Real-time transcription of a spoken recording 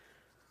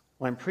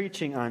Well, I'm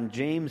preaching on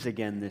James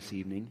again this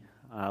evening.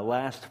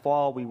 Last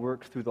fall, we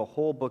worked through the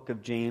whole book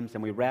of James,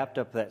 and we wrapped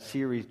up that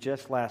series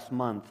just last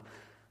month.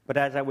 But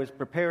as I was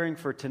preparing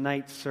for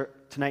tonight's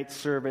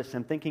service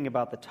and thinking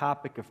about the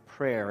topic of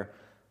prayer,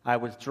 I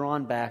was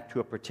drawn back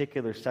to a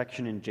particular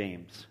section in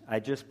James. I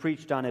just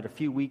preached on it a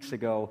few weeks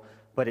ago,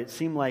 but it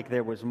seemed like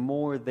there was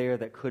more there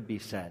that could be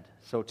said.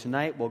 So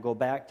tonight, we'll go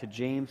back to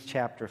James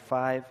chapter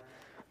 5.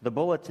 The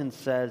bulletin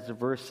says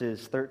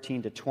verses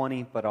 13 to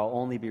 20, but I'll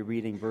only be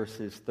reading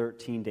verses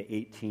 13 to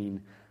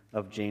 18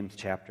 of James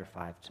chapter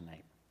 5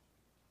 tonight.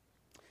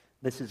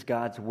 This is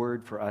God's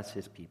word for us,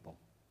 his people.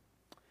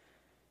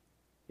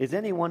 Is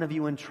any one of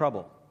you in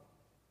trouble?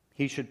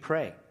 He should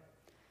pray.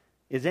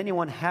 Is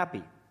anyone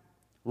happy?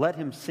 Let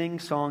him sing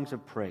songs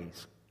of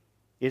praise.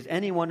 Is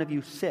any one of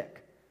you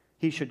sick?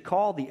 He should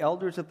call the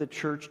elders of the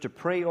church to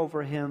pray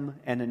over him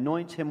and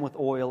anoint him with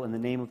oil in the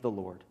name of the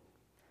Lord.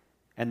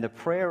 And the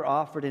prayer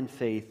offered in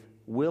faith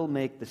will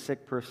make the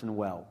sick person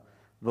well.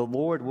 The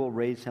Lord will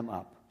raise him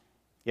up.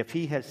 If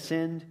he has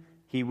sinned,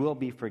 he will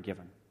be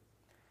forgiven.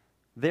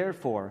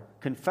 Therefore,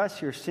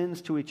 confess your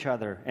sins to each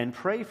other and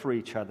pray for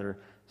each other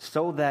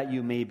so that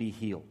you may be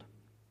healed.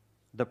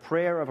 The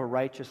prayer of a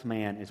righteous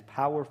man is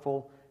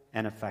powerful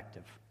and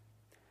effective.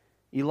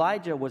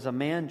 Elijah was a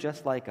man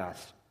just like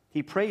us.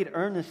 He prayed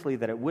earnestly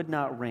that it would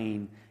not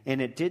rain,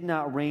 and it did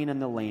not rain on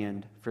the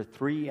land for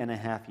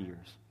 3.5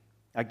 years.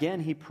 Again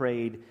he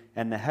prayed,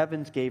 and the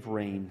heavens gave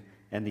rain,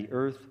 and the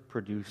earth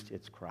produced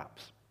its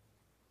crops.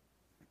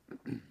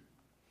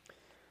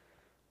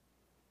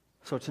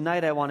 So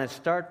tonight I want to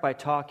start by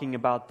talking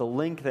about the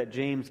link that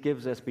James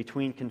gives us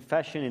between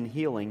confession and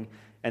healing,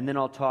 and then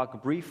I'll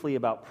talk briefly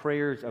about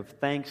prayers of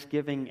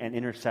thanksgiving and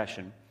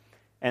intercession.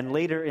 And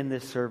later in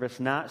this service,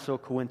 not so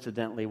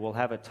coincidentally, we'll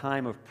have a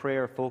time of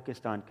prayer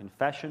focused on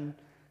confession,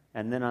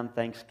 and then on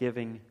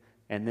thanksgiving,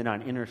 and then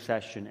on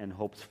intercession and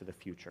hopes for the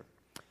future.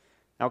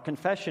 Now,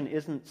 confession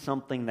isn't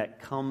something that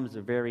comes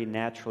very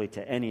naturally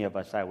to any of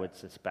us, I would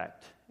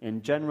suspect.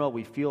 In general,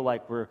 we feel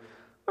like we're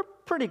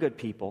pretty good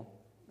people,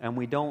 and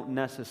we don't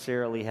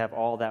necessarily have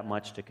all that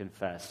much to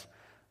confess.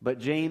 But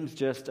James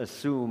just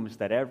assumes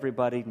that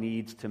everybody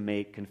needs to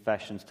make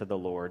confessions to the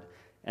Lord,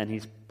 and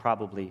he's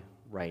probably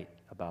right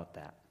about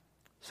that.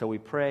 So we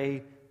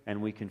pray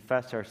and we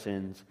confess our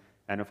sins,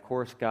 and of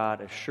course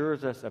God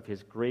assures us of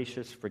his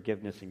gracious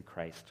forgiveness in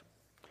Christ.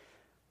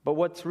 But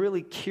what's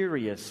really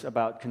curious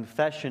about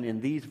confession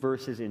in these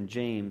verses in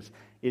James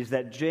is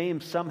that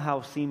James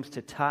somehow seems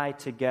to tie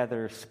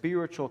together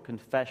spiritual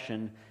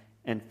confession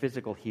and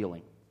physical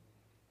healing.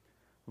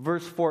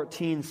 Verse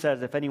 14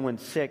 says if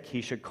anyone's sick, he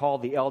should call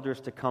the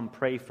elders to come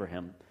pray for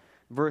him.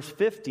 Verse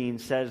 15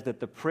 says that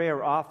the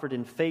prayer offered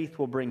in faith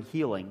will bring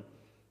healing.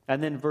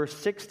 And then verse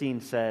 16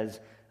 says,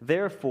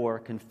 therefore,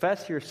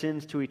 confess your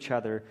sins to each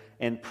other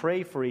and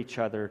pray for each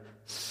other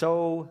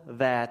so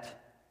that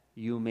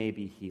you may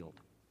be healed.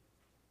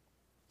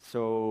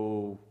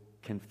 So,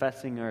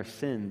 confessing our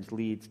sins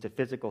leads to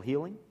physical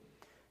healing.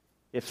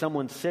 If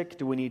someone's sick,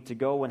 do we need to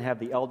go and have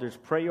the elders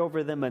pray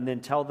over them and then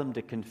tell them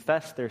to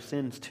confess their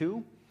sins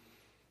too?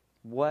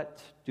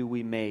 What do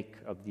we make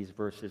of these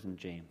verses in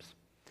James?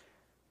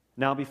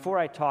 Now, before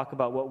I talk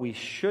about what we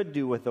should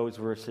do with those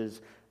verses,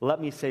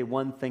 let me say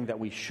one thing that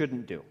we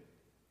shouldn't do.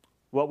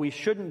 What we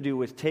shouldn't do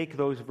is take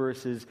those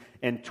verses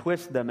and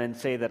twist them and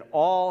say that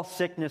all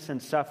sickness and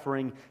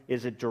suffering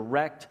is a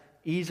direct,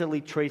 easily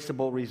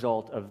traceable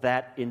result of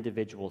that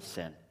individual's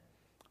sin.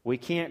 We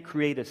can't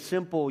create a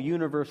simple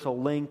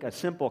universal link, a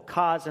simple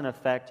cause and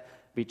effect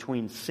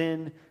between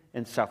sin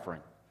and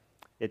suffering.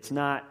 It's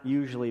not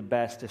usually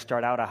best to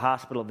start out a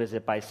hospital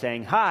visit by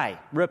saying, hi,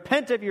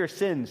 repent of your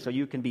sins so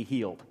you can be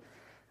healed.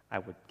 I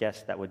would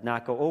guess that would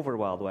not go over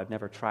well, though I've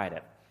never tried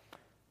it.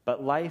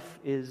 But life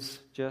is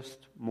just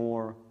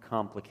more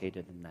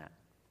complicated than that.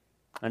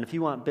 And if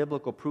you want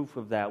biblical proof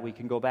of that, we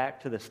can go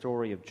back to the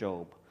story of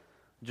Job.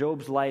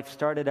 Job's life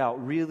started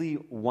out really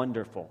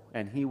wonderful,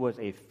 and he was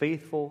a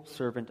faithful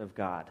servant of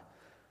God.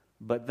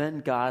 But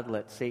then God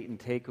let Satan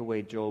take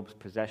away Job's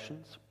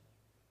possessions,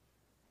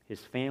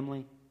 his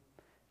family,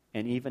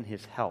 and even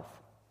his health.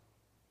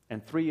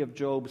 And 3 of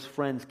Job's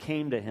friends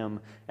came to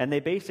him, and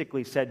they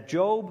basically said,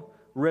 Job,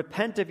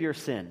 repent of your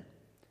sin.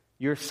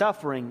 You're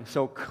suffering,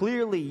 so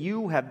clearly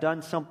you have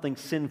done something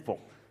sinful,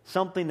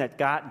 something that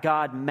got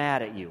God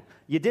mad at you.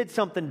 You did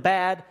something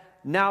bad,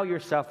 now you're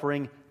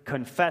suffering,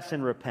 confess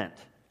and repent.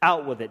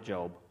 Out with it,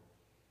 Job.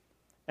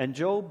 And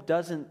Job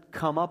doesn't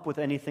come up with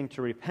anything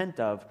to repent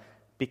of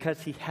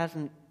because he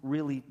hasn't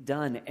really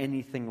done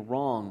anything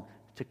wrong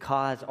to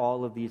cause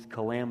all of these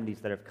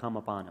calamities that have come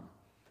upon him.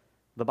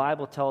 The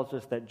Bible tells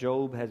us that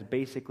Job has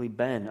basically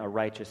been a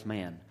righteous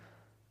man.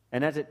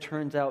 And as it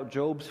turns out,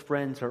 Job's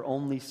friends are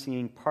only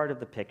seeing part of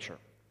the picture.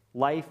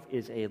 Life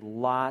is a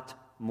lot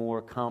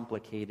more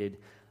complicated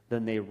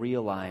than they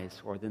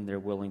realize or than they're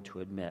willing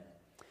to admit.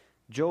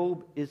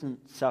 Job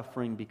isn't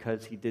suffering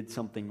because he did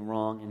something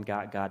wrong and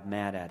got God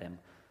mad at him.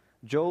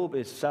 Job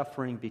is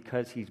suffering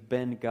because he's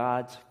been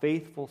God's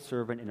faithful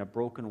servant in a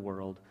broken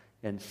world,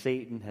 and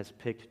Satan has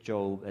picked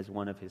Job as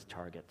one of his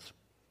targets.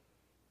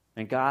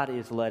 And God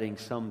is letting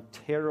some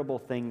terrible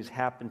things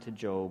happen to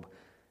Job,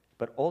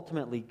 but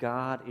ultimately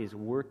God is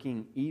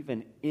working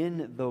even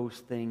in those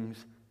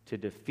things to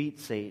defeat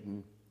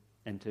Satan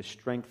and to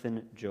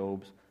strengthen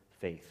Job's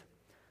faith.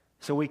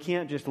 So we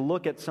can't just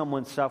look at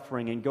someone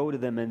suffering and go to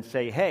them and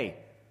say, hey,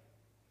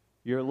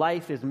 your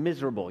life is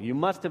miserable. You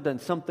must have done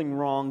something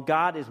wrong.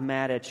 God is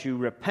mad at you.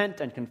 Repent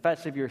and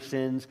confess of your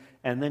sins,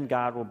 and then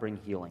God will bring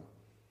healing.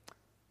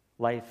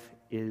 Life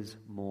is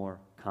more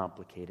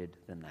complicated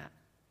than that.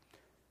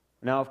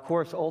 Now, of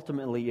course,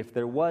 ultimately, if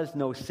there was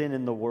no sin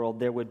in the world,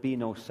 there would be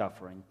no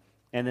suffering.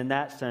 And in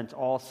that sense,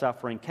 all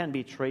suffering can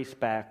be traced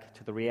back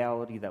to the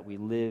reality that we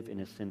live in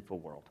a sinful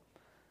world.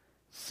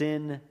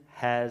 Sin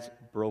has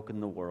broken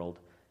the world,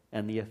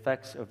 and the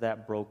effects of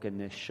that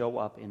brokenness show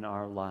up in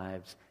our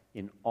lives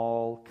in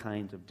all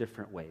kinds of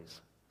different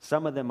ways.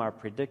 Some of them are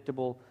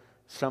predictable,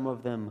 some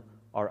of them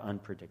are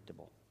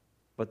unpredictable.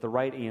 But the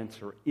right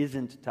answer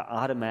isn't to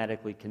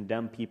automatically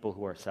condemn people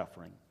who are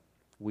suffering.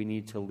 We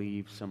need to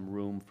leave some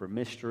room for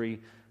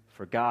mystery,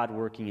 for God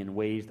working in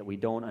ways that we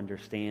don't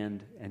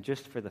understand, and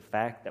just for the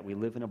fact that we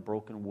live in a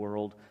broken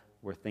world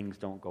where things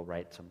don't go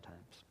right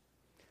sometimes.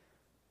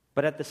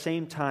 But at the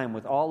same time,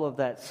 with all of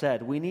that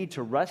said, we need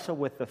to wrestle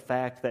with the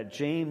fact that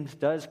James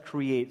does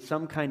create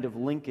some kind of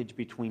linkage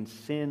between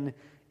sin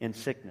and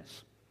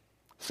sickness.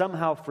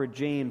 Somehow for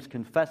James,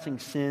 confessing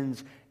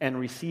sins and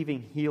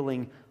receiving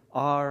healing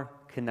are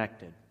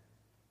connected.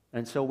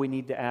 And so we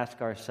need to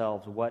ask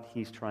ourselves what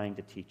he's trying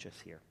to teach us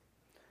here.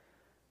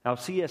 Now,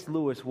 C.S.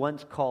 Lewis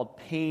once called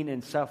pain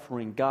and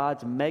suffering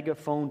God's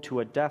megaphone to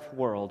a deaf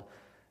world,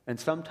 and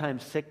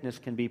sometimes sickness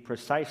can be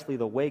precisely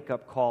the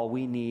wake-up call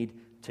we need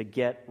to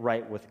get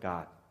right with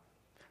God.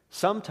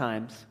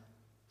 Sometimes,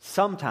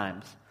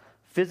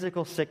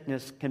 physical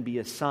sickness can be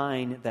a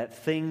sign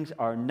that things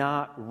are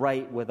not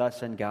right with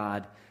us and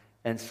God,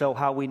 and so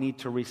how we need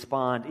to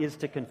respond is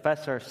to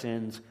confess our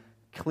sins,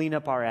 clean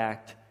up our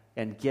act,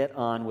 and get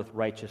on with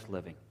righteous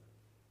living.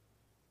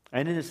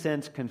 And in a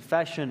sense,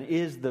 confession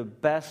is the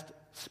best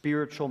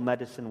spiritual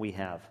medicine we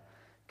have.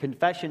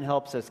 Confession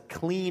helps us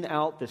clean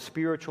out the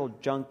spiritual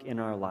junk in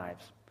our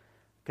lives.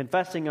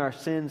 Confessing our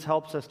sins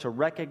helps us to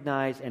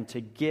recognize and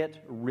to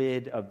get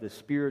rid of the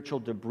spiritual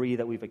debris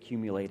that we've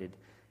accumulated,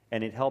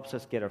 and it helps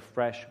us get a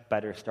fresh,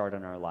 better start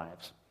in our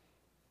lives.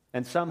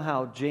 And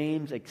somehow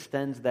James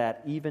extends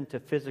that even to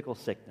physical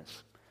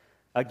sickness.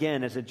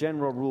 Again, as a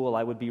general rule,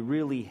 I would be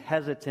really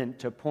hesitant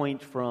to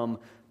point from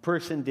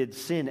person did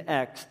sin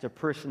X to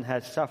person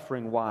has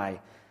suffering Y.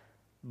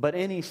 But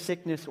any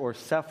sickness or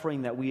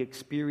suffering that we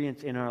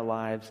experience in our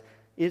lives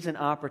is an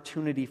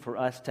opportunity for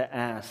us to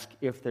ask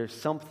if there's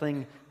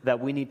something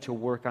that we need to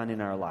work on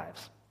in our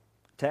lives.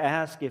 To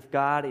ask if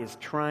God is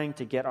trying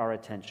to get our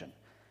attention.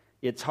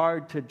 It's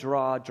hard to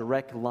draw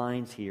direct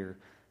lines here,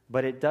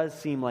 but it does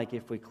seem like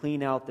if we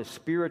clean out the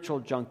spiritual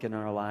junk in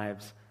our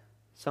lives,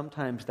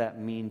 sometimes that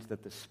means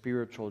that the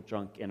spiritual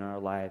junk in our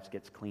lives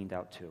gets cleaned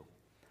out too.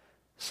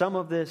 Some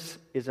of this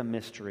is a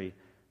mystery,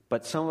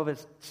 but some of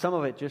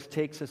it just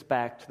takes us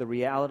back to the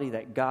reality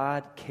that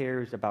God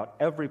cares about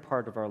every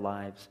part of our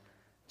lives,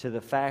 to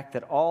the fact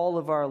that all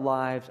of our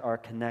lives are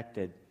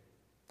connected,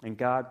 and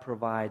God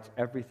provides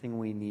everything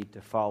we need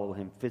to follow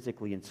Him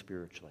physically and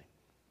spiritually.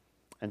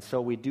 And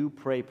so we do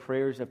pray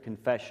prayers of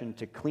confession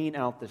to clean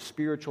out the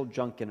spiritual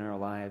junk in our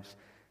lives,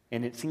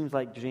 and it seems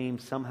like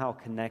James somehow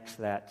connects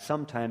that,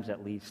 sometimes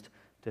at least,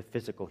 to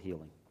physical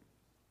healing.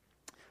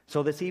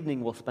 So this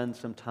evening we'll spend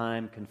some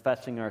time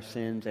confessing our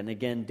sins and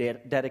again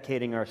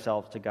dedicating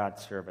ourselves to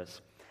God's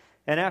service.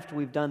 And after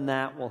we've done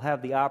that, we'll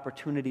have the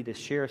opportunity to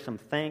share some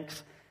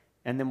thanks,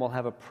 and then we'll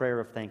have a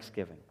prayer of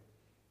thanksgiving.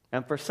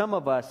 And for some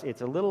of us,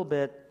 it's a little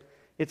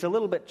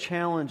bit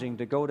challenging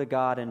to go to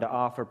God and to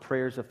offer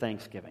prayers of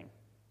thanksgiving.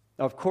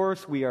 Of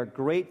course, we are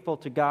grateful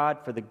to God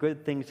for the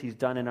good things He's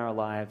done in our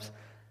lives,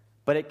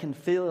 but it can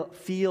feel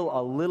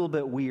a little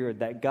bit weird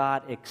that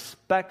God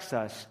expects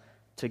us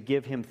to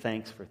give Him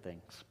thanks for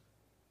things.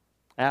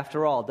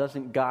 After all,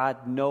 doesn't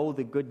God know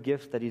the good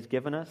gifts that He's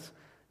given us?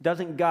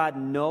 Doesn't God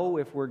know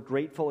if we're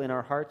grateful in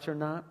our hearts or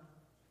not?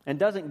 And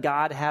doesn't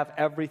God have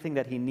everything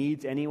that He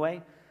needs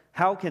anyway?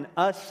 How can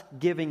us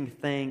giving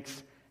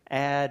thanks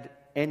add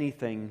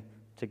anything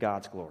to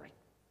God's glory?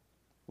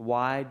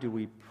 Why do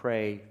we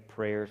pray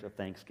prayers of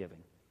thanksgiving?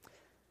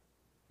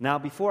 Now,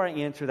 before I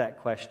answer that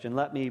question,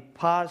 let me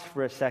pause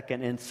for a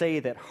second and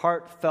say that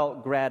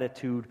heartfelt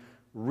gratitude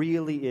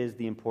really is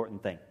the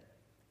important thing.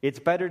 It's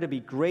better to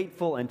be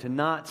grateful and to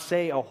not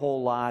say a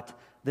whole lot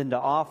than to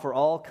offer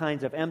all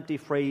kinds of empty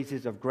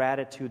phrases of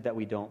gratitude that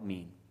we don't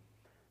mean.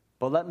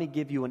 But let me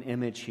give you an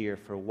image here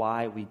for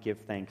why we give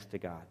thanks to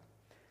God.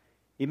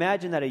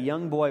 Imagine that a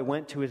young boy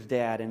went to his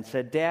dad and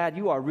said, "Dad,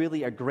 you are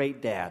really a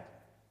great dad.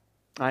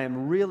 I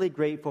am really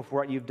grateful for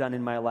what you've done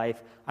in my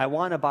life. I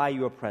want to buy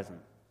you a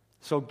present.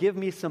 So give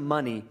me some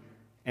money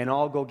and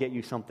I'll go get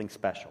you something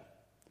special."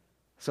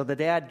 So the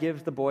dad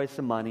gives the boy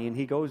some money, and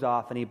he goes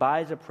off and he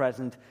buys a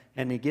present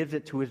and he gives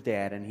it to his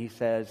dad, and he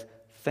says,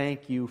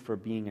 "Thank you for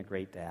being a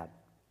great dad."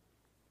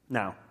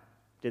 Now,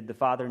 did the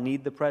father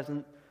need the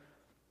present?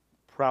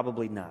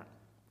 Probably not.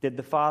 Did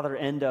the father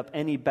end up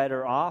any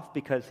better off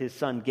because his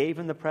son gave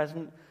him the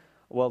present?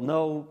 Well,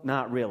 no,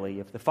 not really.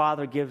 If the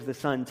father gives the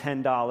son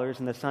 $10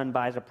 and the son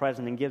buys a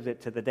present and gives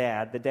it to the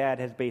dad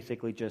has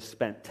basically just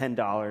spent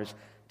 $10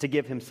 to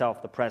give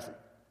himself the present.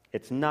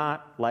 It's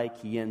not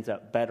like he ends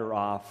up better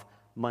off,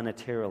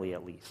 monetarily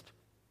at least.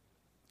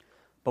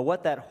 But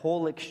what that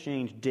whole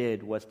exchange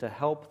did was to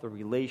help the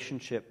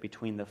relationship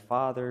between the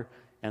father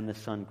and the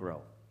son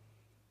grow.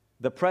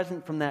 The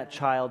present from that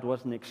child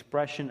was an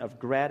expression of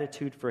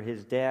gratitude for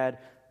his dad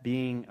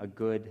being a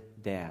good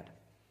dad.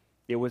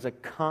 It was a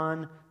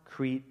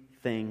concrete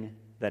thing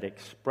that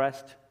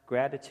expressed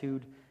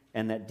gratitude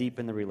and that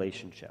deepened the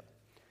relationship.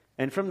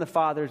 And from the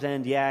father's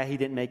end, he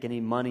didn't make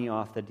any money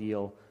off the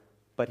deal,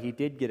 but he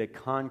did get a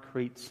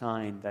concrete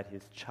sign that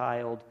his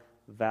child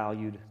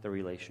valued the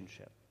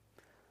relationship.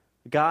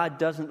 God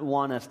doesn't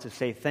want us to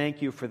say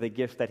thank you for the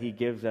gifts that he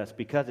gives us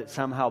because it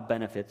somehow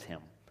benefits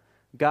him.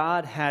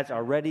 God has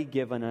already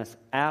given us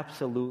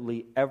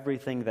absolutely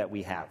everything that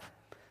we have.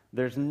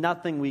 There's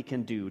nothing we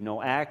can do,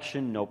 no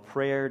action, no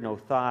prayer, no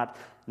thought,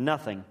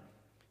 nothing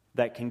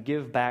that can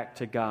give back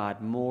to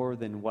God more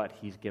than what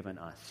he's given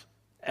us.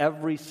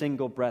 Every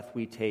single breath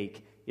we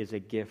take is a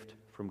gift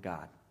from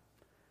God.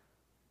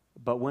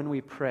 But when we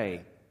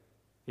pray,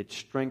 it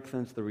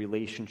strengthens the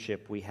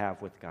relationship we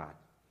have with God.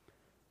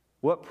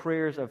 What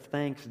prayers of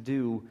thanks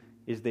do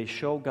is they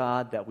show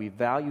God that we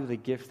value the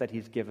gifts that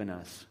he's given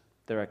us.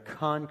 They're a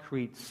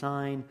concrete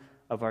sign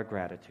of our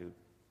gratitude.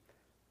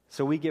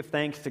 So we give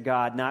thanks to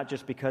God not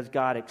just because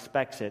God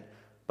expects it,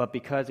 but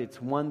because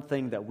it's one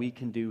thing that we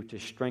can do to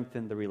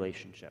strengthen the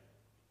relationship.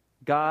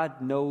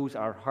 God knows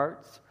our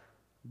hearts,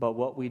 but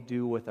what we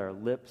do with our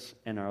lips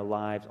and our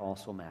lives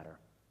also matter.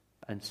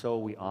 And so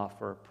we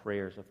offer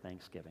prayers of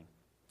thanksgiving.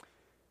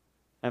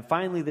 And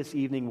finally, this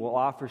evening, we'll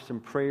offer some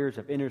prayers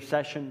of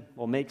intercession.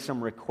 We'll make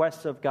some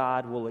requests of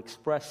God. We'll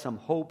express some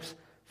hopes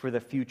for the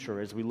future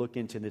as we look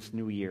into this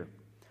new year.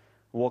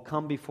 We'll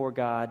come before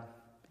God,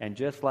 and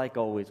just like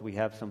always, we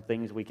have some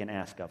things we can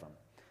ask of him.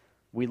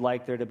 We'd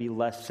like there to be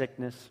less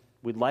sickness.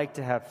 We'd like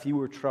to have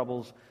fewer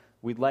troubles.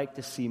 We'd like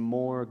to see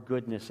more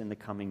goodness in the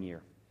coming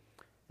year.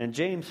 And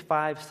James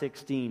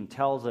 5:16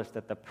 tells us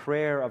that the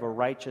prayer of a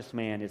righteous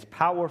man is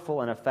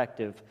powerful and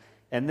effective.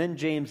 And then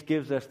James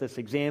gives us this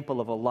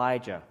example of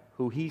Elijah,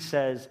 who he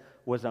says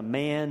was a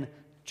man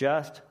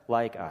just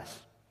like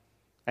us.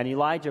 And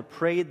Elijah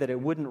prayed that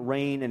it wouldn't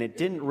rain, and it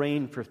didn't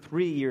rain for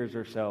 3 years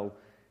or so.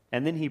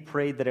 And then he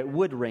prayed that it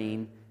would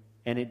rain,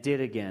 and it did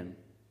again,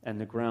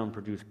 and the ground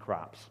produced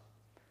crops.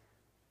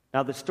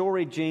 Now, the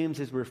story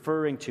James is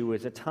referring to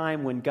is a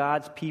time when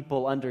God's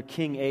people under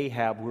King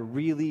Ahab were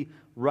really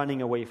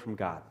running away from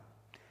God.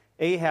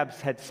 Ahab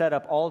had set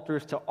up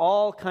altars to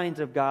all kinds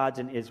of gods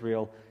in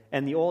Israel,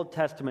 and the Old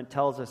Testament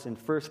tells us in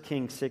 1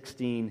 Kings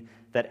 16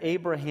 that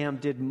Abraham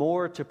did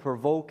more to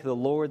provoke the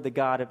Lord, the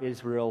God of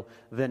Israel,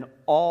 than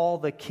all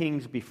the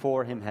kings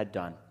before him had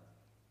done.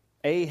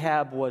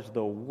 Ahab was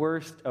the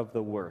worst of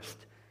the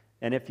worst.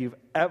 And if you've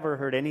ever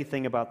heard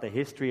anything about the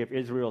history of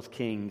Israel's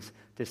kings,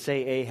 to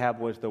say Ahab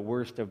was the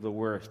worst of the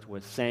worst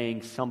was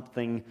saying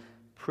something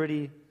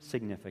pretty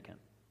significant.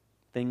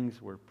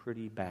 Things were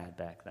pretty bad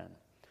back then.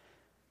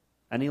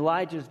 And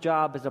Elijah's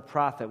job as a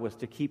prophet was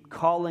to keep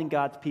calling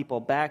God's people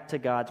back to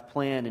God's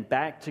plan and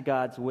back to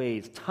God's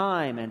ways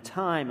time and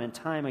time and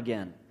time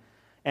again.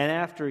 And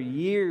after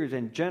years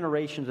and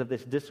generations of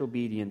this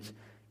disobedience,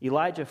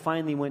 Elijah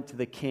finally went to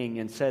the king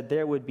and said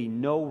there would be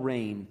no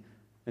rain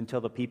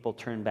until the people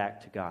turned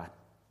back to God.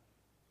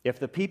 If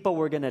the people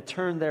were going to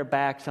turn their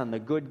backs on the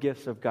good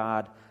gifts of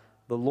God,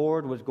 the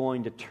Lord was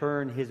going to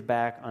turn his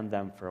back on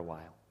them for a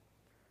while.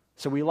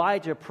 So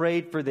Elijah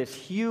prayed for this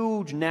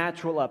huge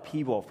natural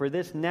upheaval, for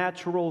this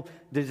natural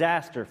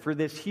disaster, for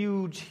this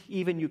huge,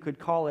 even you could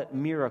call it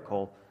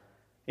miracle,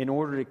 in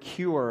order to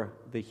cure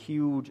the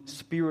huge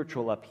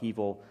spiritual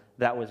upheaval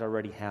that was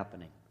already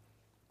happening.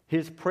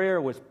 His prayer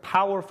was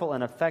powerful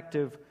and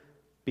effective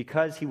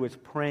because he was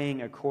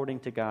praying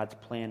according to God's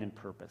plan and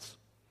purpose.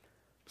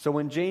 So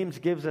when James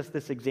gives us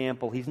this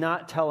example, he's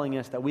not telling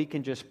us that we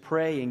can just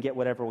pray and get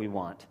whatever we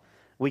want.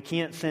 We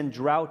can't send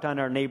drought on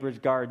our neighbor's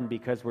garden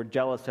because we're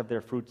jealous of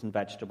their fruits and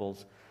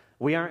vegetables.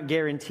 We aren't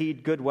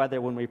guaranteed good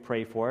weather when we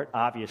pray for it,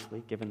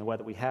 obviously, given the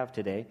weather we have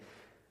today.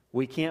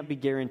 We can't be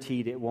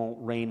guaranteed it won't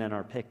rain on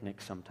our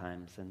picnic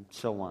sometimes, and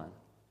so on.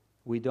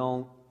 We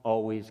don't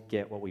always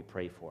get what we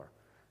pray for.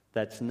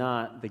 That's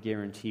not the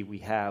guarantee we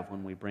have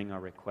when we bring our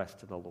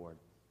requests to the Lord.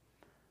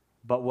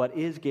 But what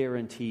is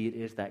guaranteed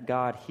is that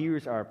God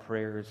hears our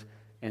prayers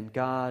and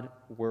God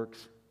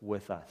works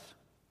with us.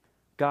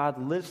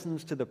 God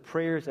listens to the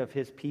prayers of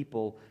his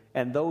people,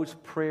 and those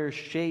prayers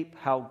shape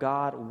how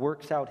God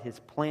works out his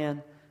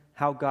plan,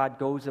 how God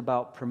goes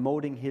about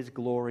promoting his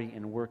glory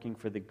and working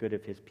for the good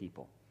of his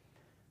people.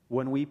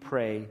 When we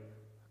pray,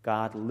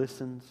 God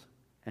listens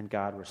and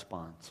God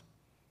responds.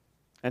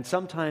 And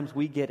sometimes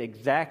we get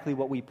exactly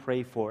what we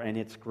pray for, and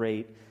it's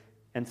great.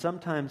 And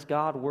sometimes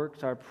God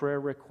works our prayer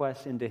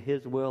requests into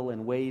his will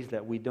in ways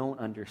that we don't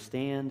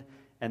understand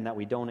and that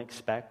we don't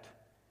expect.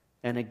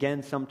 And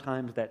again,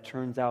 sometimes that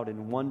turns out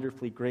in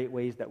wonderfully great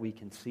ways that we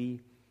can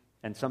see.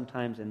 And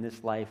sometimes in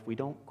this life, we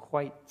don't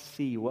quite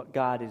see what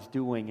God is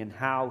doing and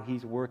how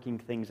He's working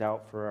things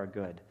out for our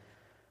good.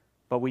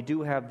 But we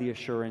do have the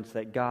assurance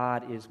that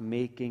God is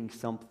making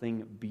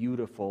something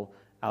beautiful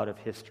out of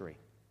history.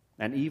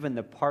 And even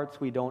the parts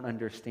we don't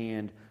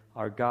understand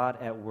are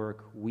God at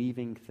work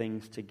weaving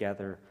things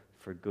together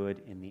for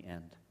good in the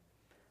end.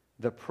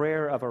 The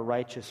prayer of a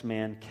righteous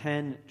man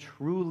can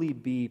truly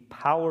be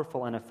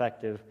powerful and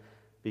effective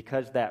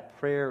because that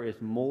prayer is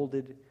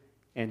molded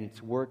and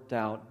it's worked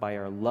out by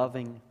our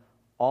loving,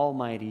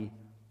 almighty,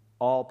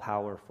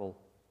 all-powerful,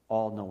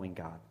 all-knowing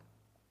God.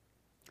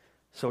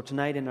 So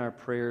tonight in our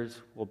prayers,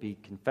 we'll be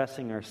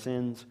confessing our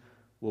sins,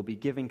 we'll be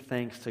giving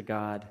thanks to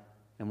God,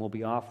 and we'll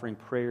be offering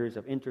prayers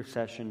of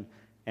intercession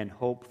and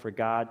hope for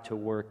God to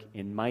work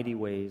in mighty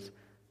ways,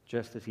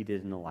 just as He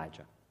did in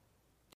Elijah.